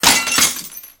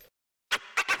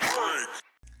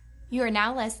You are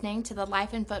now listening to the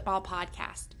Life in Football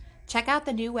podcast. Check out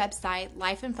the new website,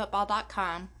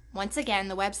 lifeinfootball.com. Once again,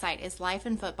 the website is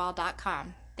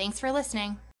lifeinfootball.com. Thanks for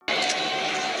listening.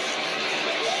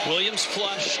 Williams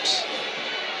flushed.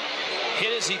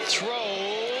 Hit as he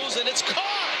throws, and it's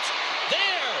caught!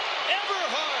 There!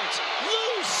 Eberhardt!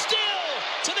 Loose still!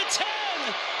 To the 10!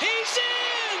 He's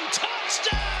in!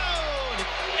 Touchdown!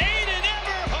 Aiden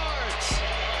Eberhardt!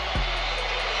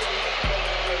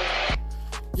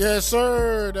 Yes,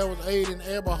 sir. That was Aiden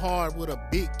Eberhardt with a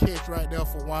big catch right there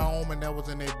for Wyoming. That was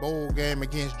in a bowl game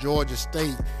against Georgia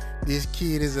State. This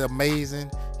kid is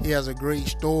amazing. He has a great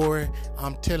story.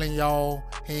 I'm telling y'all,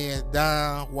 hands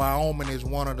down, Wyoming is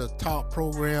one of the top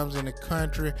programs in the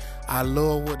country. I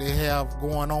love what they have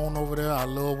going on over there. I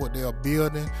love what they are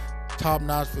building.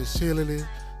 Top-notch facilities,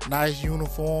 nice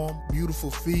uniform, beautiful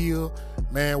field.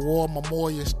 Man, War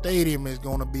Memorial Stadium is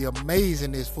going to be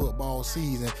amazing this football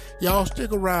season. Y'all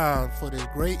stick around for this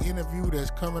great interview that's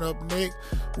coming up next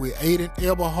with Aiden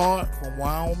Eberhardt from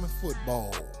Wyoming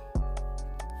football.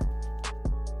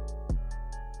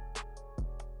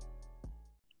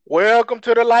 Welcome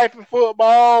to the Life in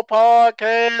Football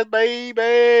podcast,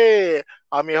 baby.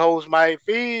 I'm your host, Mike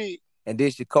Feed. And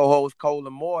this your co-host,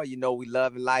 Colin Moore. You know we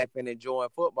loving life and enjoying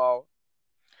football.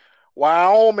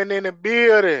 Wyoming in the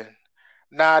building.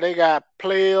 Now they got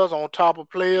players on top of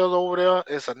players over there.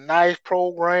 It's a nice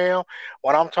program.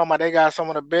 What I'm talking about, they got some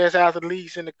of the best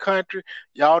athletes in the country.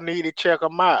 Y'all need to check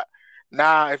them out.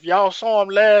 Now, if y'all saw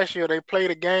them last year, they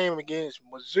played a game against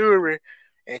Missouri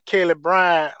and Kelly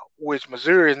Bryant, which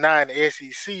Missouri is now in the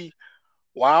SEC.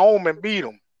 Wyoming beat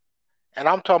them. And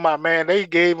I'm talking about, man, they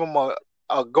gave them a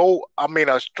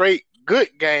straight good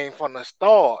game from the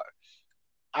start.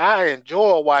 I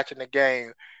enjoyed watching the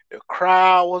game. The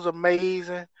crowd was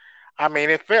amazing. I mean,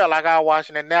 it felt like I was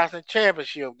watching the national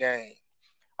championship game.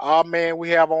 Our man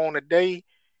we have on today,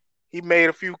 he made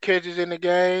a few catches in the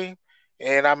game.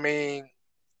 And, I mean,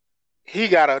 he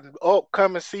got an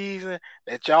upcoming season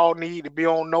that y'all need to be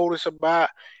on notice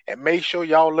about and make sure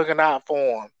y'all looking out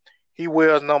for him. He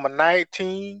wears number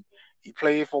 19. He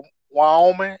played for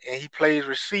Wyoming, and he plays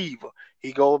receiver.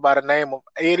 He goes by the name of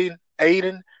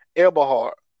Aiden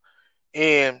Eberhardt.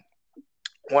 And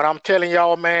when I'm telling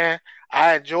y'all, man,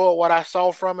 I enjoyed what I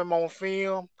saw from him on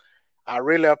film. I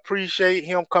really appreciate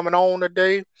him coming on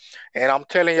today. And I'm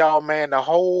telling y'all, man, the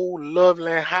whole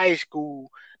Loveland High School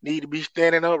need to be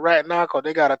standing up right now because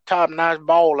they got a top-notch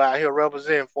ball out here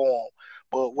representing for them.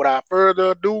 But without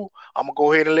further ado, I'm going to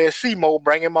go ahead and let Simo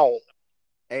bring him on.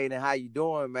 Aiden, how you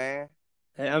doing, man?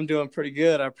 Hey, I'm doing pretty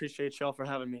good. I appreciate y'all for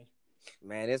having me.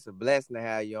 Man, it's a blessing to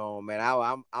have you on, man.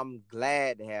 I'm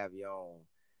glad to have you on.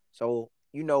 So,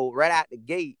 you know, right out the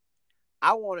gate,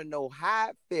 I want to know how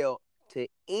it felt to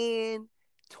end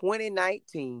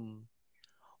 2019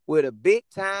 with a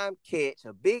big-time catch,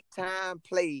 a big-time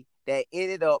play that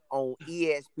ended up on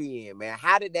ESPN, man.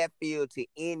 How did that feel to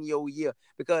end your year?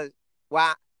 Because,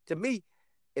 to me,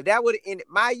 if that would have ended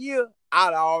my year,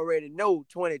 I'd already know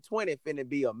 2020 finna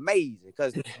be amazing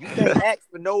because you can't ask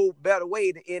for no better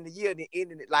way to end the year than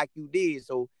ending it like you did.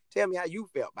 So tell me how you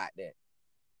felt about that.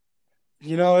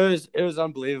 You know, it was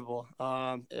unbelievable.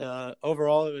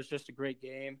 Overall, it was just a great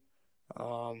game.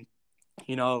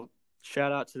 You know,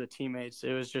 shout out to the teammates.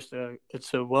 It was just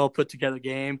it's a well put together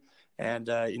game, and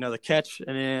you know, the catch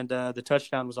and the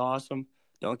touchdown was awesome.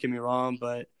 Don't get me wrong,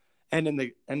 but ending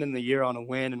the year on a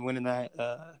win and winning that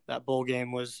bowl game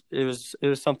was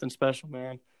something special,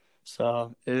 man.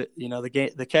 So you know,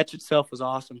 the catch itself was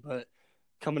awesome, but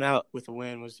coming out with a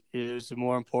win was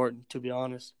more important, to be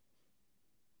honest.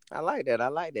 I like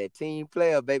that. Team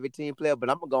player, baby, team player. But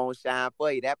I'm going to go and shine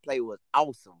for you. That play was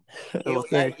awesome.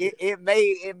 It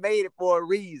made it for a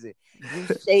reason. You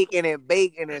shaking and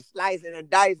baking and slicing and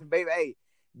dicing, baby.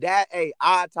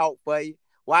 I talk for you.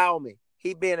 Wyoming,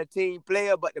 he been a team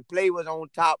player, but the play was on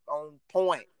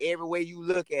point. Every way you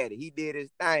look at it, he did his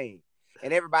thing.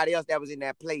 And everybody else that was in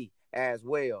that play as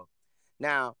well.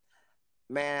 Now,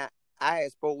 man, I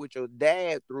had spoke with your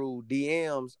dad through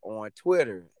DMs on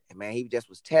Twitter. And man, he just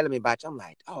was telling me about you. I'm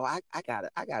like, oh, I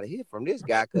gotta hear from this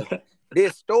guy because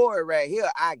this story right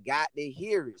here, I got to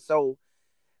hear it. So,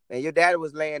 man, your daddy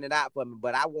was laying it out for me,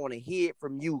 but I want to hear it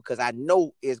from you because I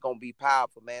know it's gonna be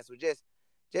powerful, man. So just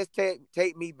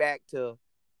take me back to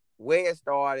where it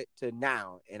started to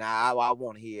now, and I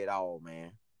want to hear it all,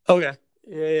 man. Okay,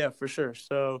 yeah, for sure.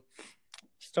 So,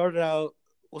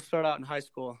 we'll start out in high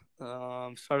school.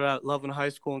 Started out at Loveland High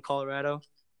School in Colorado.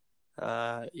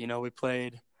 You know, we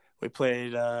played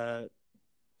 4A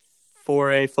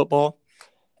football,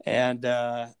 and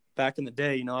back in the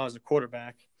day, you know, I was a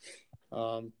quarterback.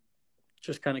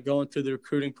 just kind of going through the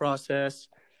recruiting process,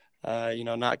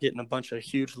 not getting a bunch of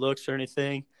huge looks or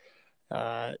anything.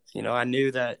 I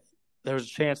knew that there was a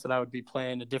chance that I would be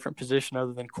playing a different position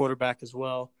other than quarterback as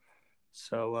well.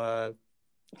 So, I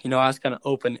was kind of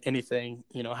open to anything,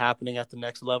 happening at the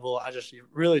next level. I just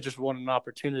really just wanted an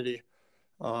opportunity.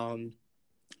 I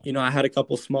had a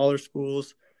couple smaller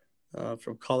schools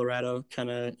from Colorado kind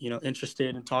of,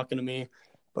 interested in talking to me.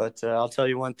 But I'll tell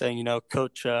you one thing,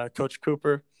 Coach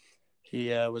Cooper, he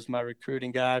was my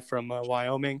recruiting guy from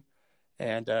Wyoming,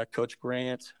 and Coach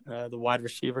Grant, the wide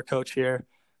receiver coach here.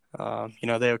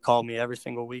 They would call me every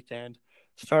single weekend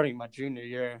starting my junior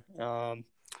year, call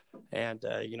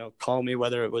me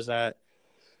whether it was at,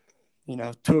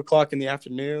 2:00 in the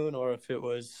afternoon or if it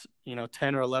was,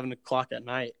 10 or 11 o'clock at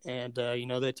night. And,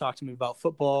 they talked to me about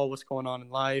football, what's going on in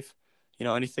life,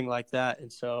 anything like that.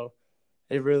 And so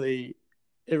it really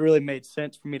made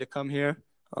sense for me to come here.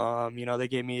 They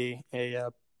gave me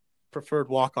a preferred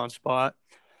walk-on spot.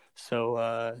 So,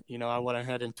 I went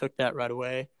ahead and took that right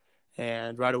away.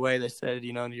 And right away they said,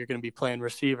 you're going to be playing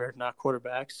receiver, not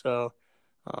quarterback. So,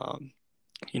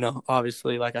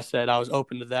 obviously, like I said, I was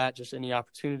open to that. Just any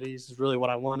opportunities is really what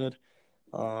I wanted.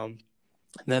 And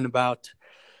then I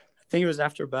think it was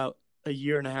after about a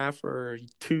year and a half or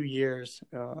 2 years,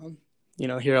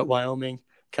 here at Wyoming,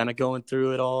 kind of going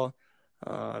through it all,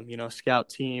 scout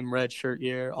team, red shirt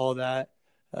year, all that.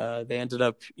 They ended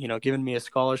up, giving me a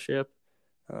scholarship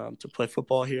to play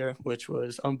football here, which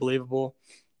was unbelievable.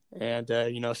 And,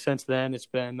 since then it's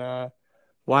been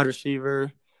wide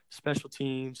receiver, special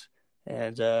teams,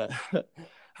 and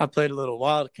I played a little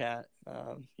Wildcat,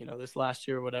 this last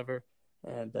year or whatever.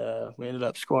 And we ended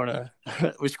up scoring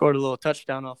we scored a little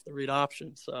touchdown off the read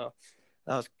option. So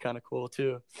that was kind of cool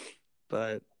too.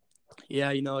 But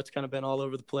yeah, it's kind of been all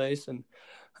over the place, and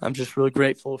I'm just really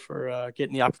grateful for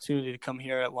getting the opportunity to come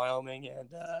here at Wyoming and,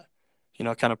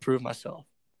 kind of prove myself.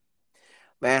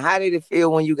 Man, how did it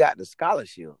feel when you got the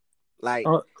scholarship? Like,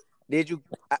 did you,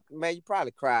 man, you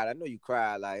probably cried. I know you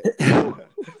cried. Like,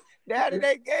 Daddy,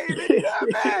 they gave it up,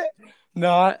 man.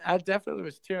 No, I definitely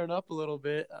was tearing up a little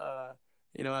bit,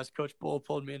 as Coach Bull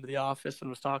pulled me into the office and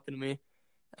was talking to me.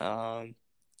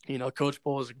 Coach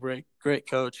Bull is a great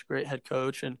coach, great head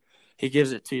coach, and he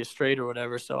gives it to you straight or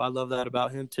whatever. So I love that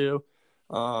about him too.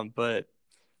 But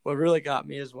what really got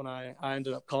me is when I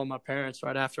ended up calling my parents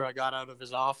right after I got out of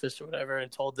his office or whatever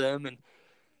and told them, and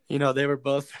they were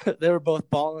both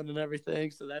bawling and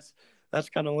everything. So that's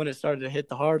kind of when it started to hit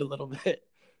the heart a little bit.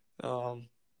 And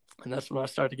that's when I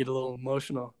started to get a little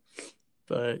emotional.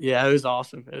 But yeah, it was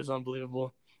awesome. It was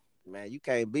unbelievable. Man, you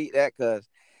can't beat that, because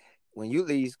when you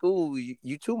leave school,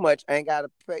 you too much ain't got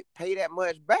to pay that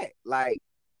much back. Like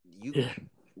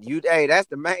hey, that's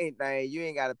the main thing. You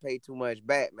ain't got to pay too much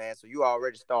back, man. So you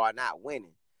already starting out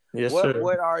winning. Yes, sir.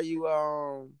 What are you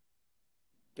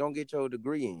gonna get your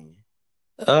degree in?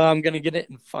 I'm gonna get it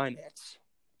in finance.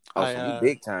 Oh, so you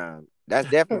big time. That's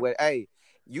definitely what. Hey,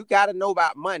 you got to know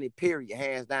about money. Period,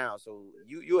 hands down. So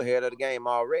you're ahead of the game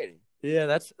already. Yeah,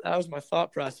 that was my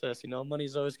thought process.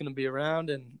 Money's always going to be around,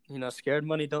 and scared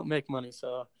money don't make money.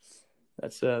 So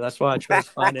that's why I chose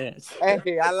finance.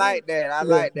 Hey, I like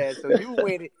that. So you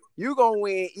win it. You gonna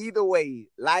win either way,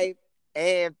 life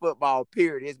and football.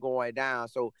 Period. It's going down.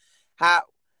 So how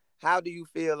do you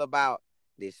feel about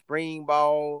the spring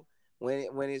ball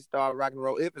when it started rock and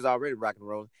roll? If it's already rock and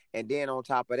roll, and then on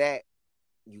top of that,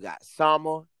 you got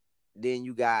summer, then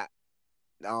you got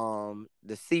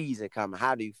the season coming.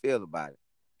 How do you feel about it?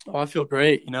 Oh, I feel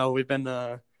great. We've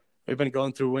been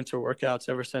going through winter workouts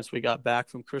ever since we got back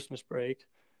from Christmas break.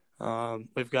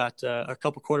 We've got a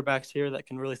couple quarterbacks here that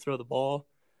can really throw the ball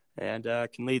and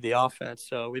can lead the offense.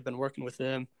 So we've been working with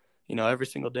them, every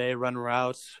single day, running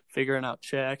routes, figuring out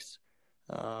checks,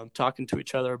 talking to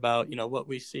each other about, what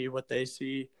we see, what they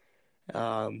see,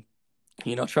 trying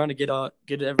to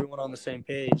get everyone on the same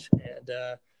page. And,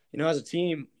 as a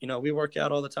team, we work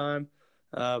out all the time.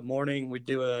 Morning, we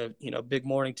do a big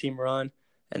morning team run.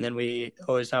 And then we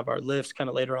always have our lifts kind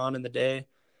of later on in the day,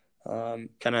 kind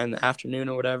of in the afternoon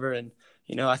or whatever. And,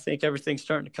 I think everything's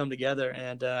starting to come together.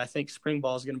 And I think spring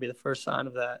ball is going to be the first sign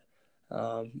of that.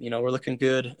 We're looking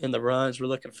good in the runs. We're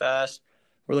looking fast.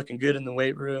 We're looking good in the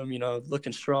weight room,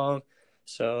 looking strong.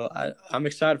 So I'm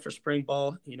excited for spring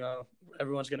ball.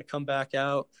 Everyone's going to come back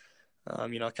out,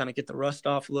 kind of get the rust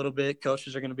off a little bit.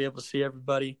 Coaches are going to be able to see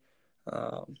everybody.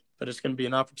 But it's going to be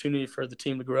an opportunity for the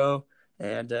team to grow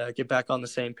and get back on the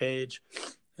same page.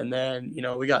 And then,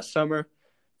 we got summer,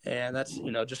 and that's,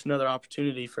 just another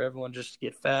opportunity for everyone just to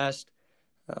get fast,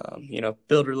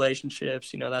 build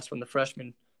relationships. That's when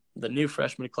the new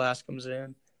freshman class comes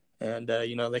in. and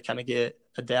they kind of get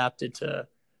adapted to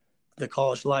the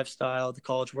college lifestyle, the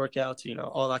college workouts,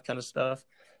 all that kind of stuff.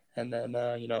 And then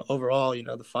overall,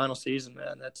 the final season,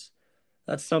 man, that's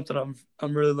something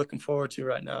I'm really looking forward to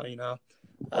right now.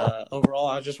 Overall,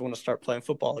 I just want to start playing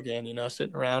football again.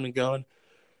 Sitting around and going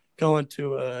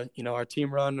to our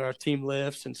team run, our team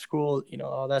lifts, and school.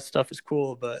 All that stuff is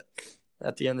cool, but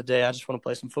at the end of the day, I just want to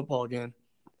play some football again.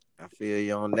 I feel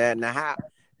you on that. Now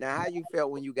how you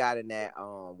felt when you got in that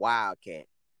Wildcat?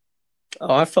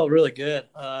 Oh, I felt really good.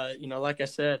 Like I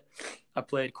said, I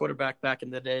played quarterback back in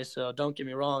the day, so don't get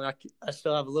me wrong. I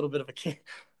still have a little bit of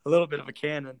a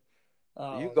cannon.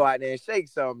 You go out there and shake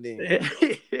something then.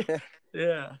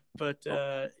 Yeah, but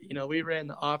we ran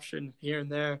the option here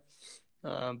and there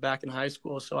back in high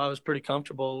school, so I was pretty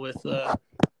comfortable with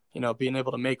being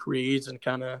able to make reads and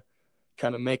kind of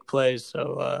make plays.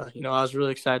 So I was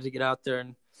really excited to get out there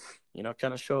and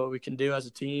kind of show what we can do as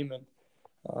a team. And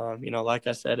like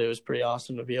I said, it was pretty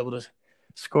awesome to be able to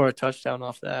score a touchdown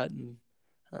off that, and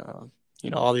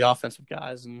all the offensive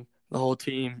guys and the whole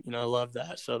team loved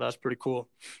that. So that's pretty cool.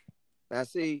 Now,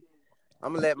 see,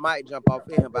 I'm gonna let Mike jump off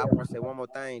in, but I want to say one more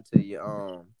thing to you.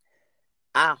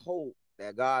 I hope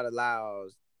that God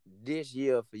allows this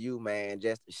year for you, man,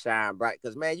 just to shine bright.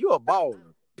 Because, man, you a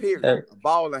baller, period. A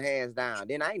baller, hands down.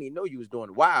 Then I didn't even know you was doing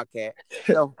the Wildcat.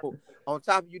 So, on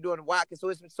top of you doing the Wildcat, so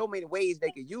it's so many ways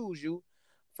they could use you,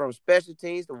 from special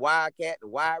teams to Wildcat to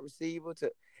wide receiver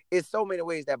to – it's so many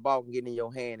ways that ball can get in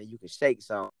your hand and you can shake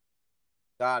some.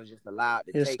 God is just allowed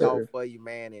to take off for you,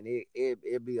 man, and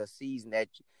it'll be a season that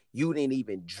you didn't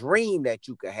even dream that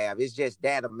you could have. It's just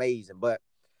that amazing. But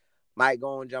Mike,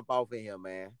 go and jump off in here,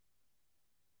 man.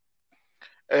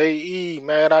 Hey, E,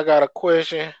 man, I got a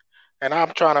question, and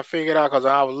I'm trying to figure it out because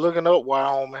I was looking up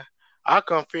Wyoming. I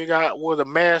couldn't figure out, was the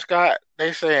mascot,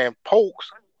 they saying Pokes,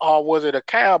 or was it a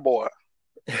cowboy?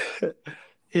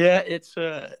 Yeah, it's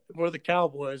we're the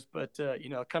Cowboys, but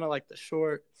kind of like the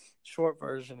short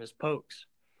version is Pokes.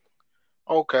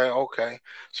 Okay.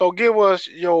 So give us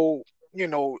your,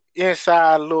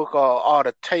 inside look or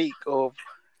the take of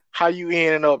how you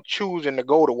ended up choosing to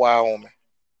go to Wyoming.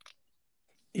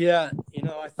 Yeah,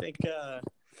 I think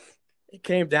it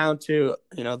came down to,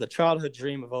 the childhood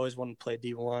dream of always wanting to play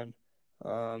D1.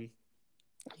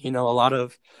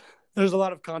 There's a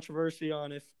lot of controversy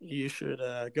on if you should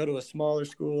go to a smaller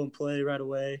school and play right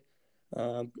away,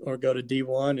 or go to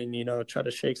D1 and, try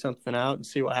to shake something out and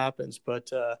see what happens.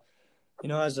 But,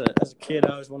 as a kid,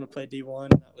 I always wanted to play D1.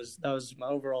 That was my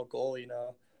overall goal,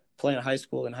 playing high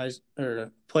school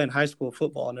playing high school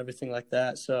football and everything like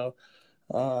that. So,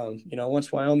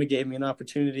 once Wyoming gave me an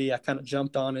opportunity, I kind of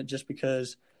jumped on it just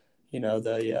because,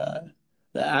 the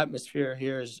atmosphere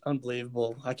here is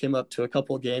unbelievable. I came up to a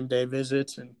couple of game day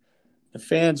visits, and the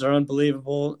fans are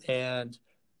unbelievable. And,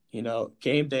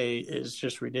 game day is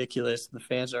just ridiculous. The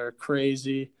fans are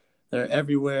crazy. They're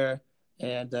everywhere,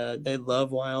 and they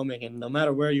love Wyoming. And no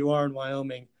matter where you are in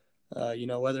Wyoming,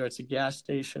 whether it's a gas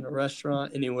station, a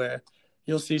restaurant, anywhere,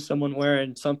 you'll see someone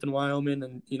wearing something Wyoming,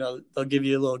 and, they'll give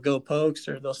you a little go Pokes,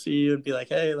 or they'll see you and be like,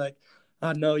 hey, like,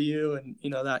 I know you, and,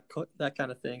 that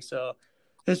kind of thing. So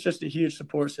it's just a huge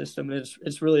support system, and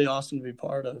it's really awesome to be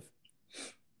part of.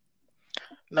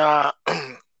 Now,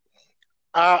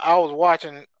 I was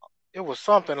watching, it was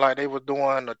something like they were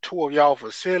doing a tour of y'all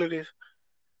facilities,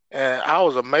 and I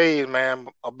was amazed, man,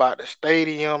 about the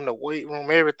stadium, the weight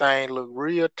room, everything looked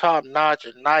real top notch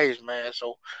and nice, man.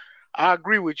 So I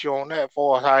agree with you on that as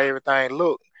far as how everything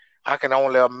looked. I can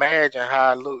only imagine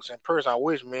how it looks in person. I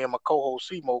wish me and my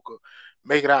co-host Simo could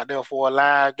make it out there for a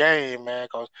live game, man,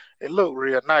 because it looked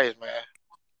real nice, man.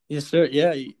 Yes, sir.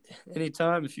 Yeah,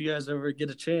 anytime if you guys ever get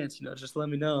a chance, just let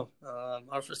me know.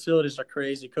 Our facilities are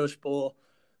crazy. Coach Bull,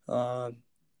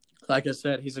 like I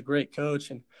said, he's a great coach,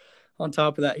 and on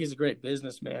top of that, he's a great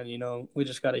businessman. We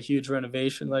just got a huge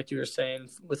renovation, like you were saying,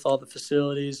 with all the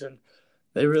facilities, and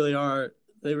they really are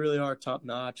top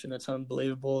notch, and it's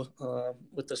unbelievable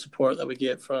with the support that we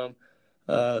get from,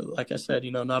 like I said,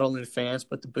 not only the fans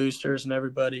but the boosters and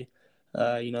everybody.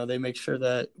 They make sure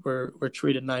that we're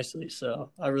treated nicely.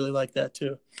 So I really like that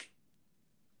too.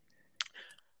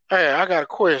 Hey, I got a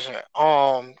question.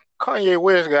 Kanye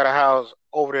West got a house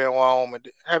over there in Wyoming.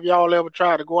 Have y'all ever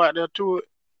tried to go out there to it?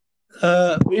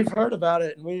 We've heard about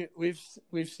it, and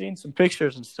we've seen some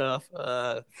pictures and stuff.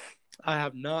 I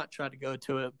have not tried to go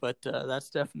to it, but that's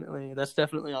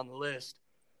definitely on the list.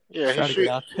 Yeah,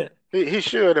 he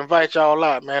should invite y'all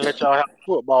out, man. Let y'all have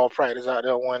football practice out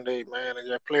there one day, man, and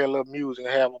just play a little music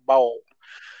and have a ball.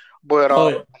 But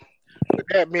with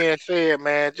that being said,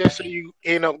 man, just so you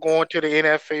end up going to the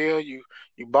NFL, you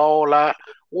ball out.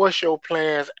 What's your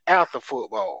plans after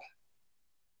football?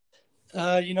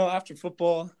 After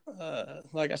football,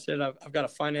 like I said, I've got a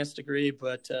finance degree,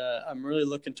 but I'm really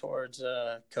looking towards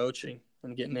coaching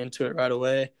and getting into it right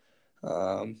away.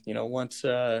 Once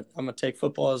I'm gonna take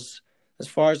football as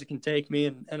far as it can take me,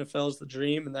 and NFL is the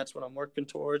dream, and that's what I'm working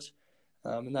towards,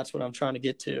 and that's what I'm trying to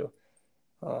get to.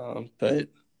 But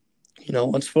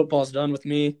once football's done with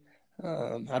me,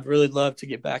 I'd really love to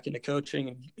get back into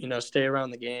coaching and stay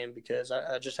around the game because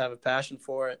I just have a passion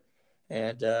for it,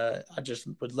 and I just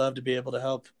would love to be able to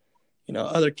help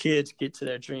other kids get to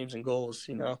their dreams and goals.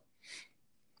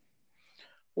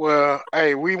 Well,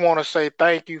 hey, we want to say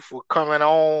thank you for coming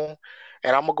on,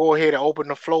 and I'm gonna go ahead and open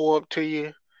the floor up to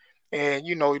you, and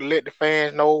let the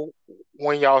fans know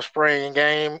when y'all spring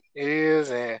game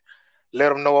is, and let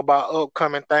them know about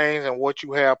upcoming things and what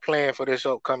you have planned for this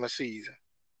upcoming season.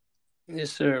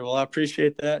 Yes, sir. Well, I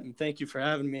appreciate that, and thank you for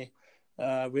having me.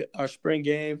 Our spring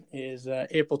game is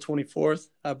April 24th,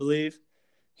 I believe,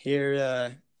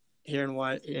 here in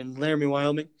Laramie,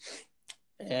 Wyoming.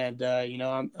 And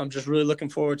I'm just really looking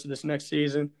forward to this next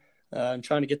season and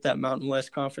trying to get that Mountain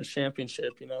West Conference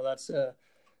championship.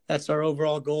 That's our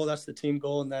overall goal. That's the team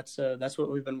goal, and that's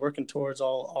what we've been working towards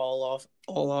all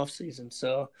off season.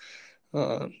 So,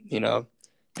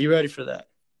 be ready for that.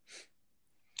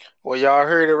 Well, y'all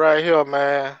heard it right here,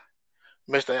 man.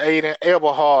 Mr. Aiden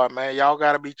Eberhard, man. Y'all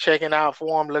got to be checking out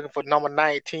for him, looking for number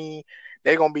 19.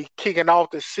 They're going to be kicking off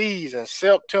the season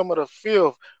September the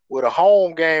 5th with a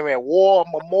home game at War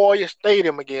Memorial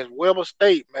Stadium against Weber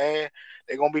State, man.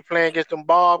 They're going to be playing against them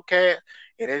Bobcats,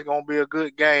 and it's going to be a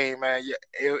good game, man.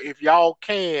 If y'all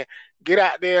can, get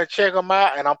out there and check them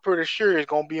out, and I'm pretty sure it's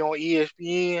going to be on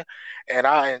ESPN, and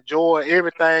I enjoyed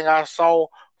everything I saw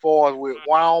for us with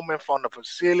Wyoming from the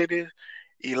facilities.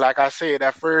 Like I said,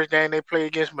 that first game they played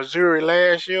against Missouri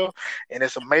last year, and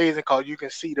it's amazing because you can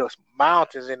see those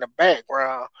mountains in the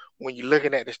background when you're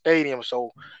looking at the stadium.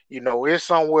 So, it's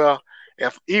somewhere.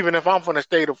 Even if I'm from the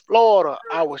state of Florida,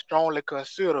 I would strongly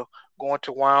consider going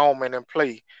to Wyoming and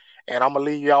play. And I'm gonna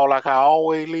leave y'all like I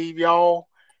always leave y'all.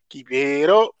 Keep your head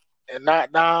up and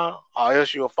not down, or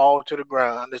else you'll fall to the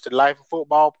ground. It's the Life and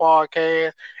Football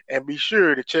Podcast, and be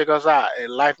sure to check us out at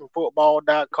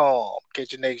lifeandfootball.com.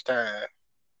 Catch you next time.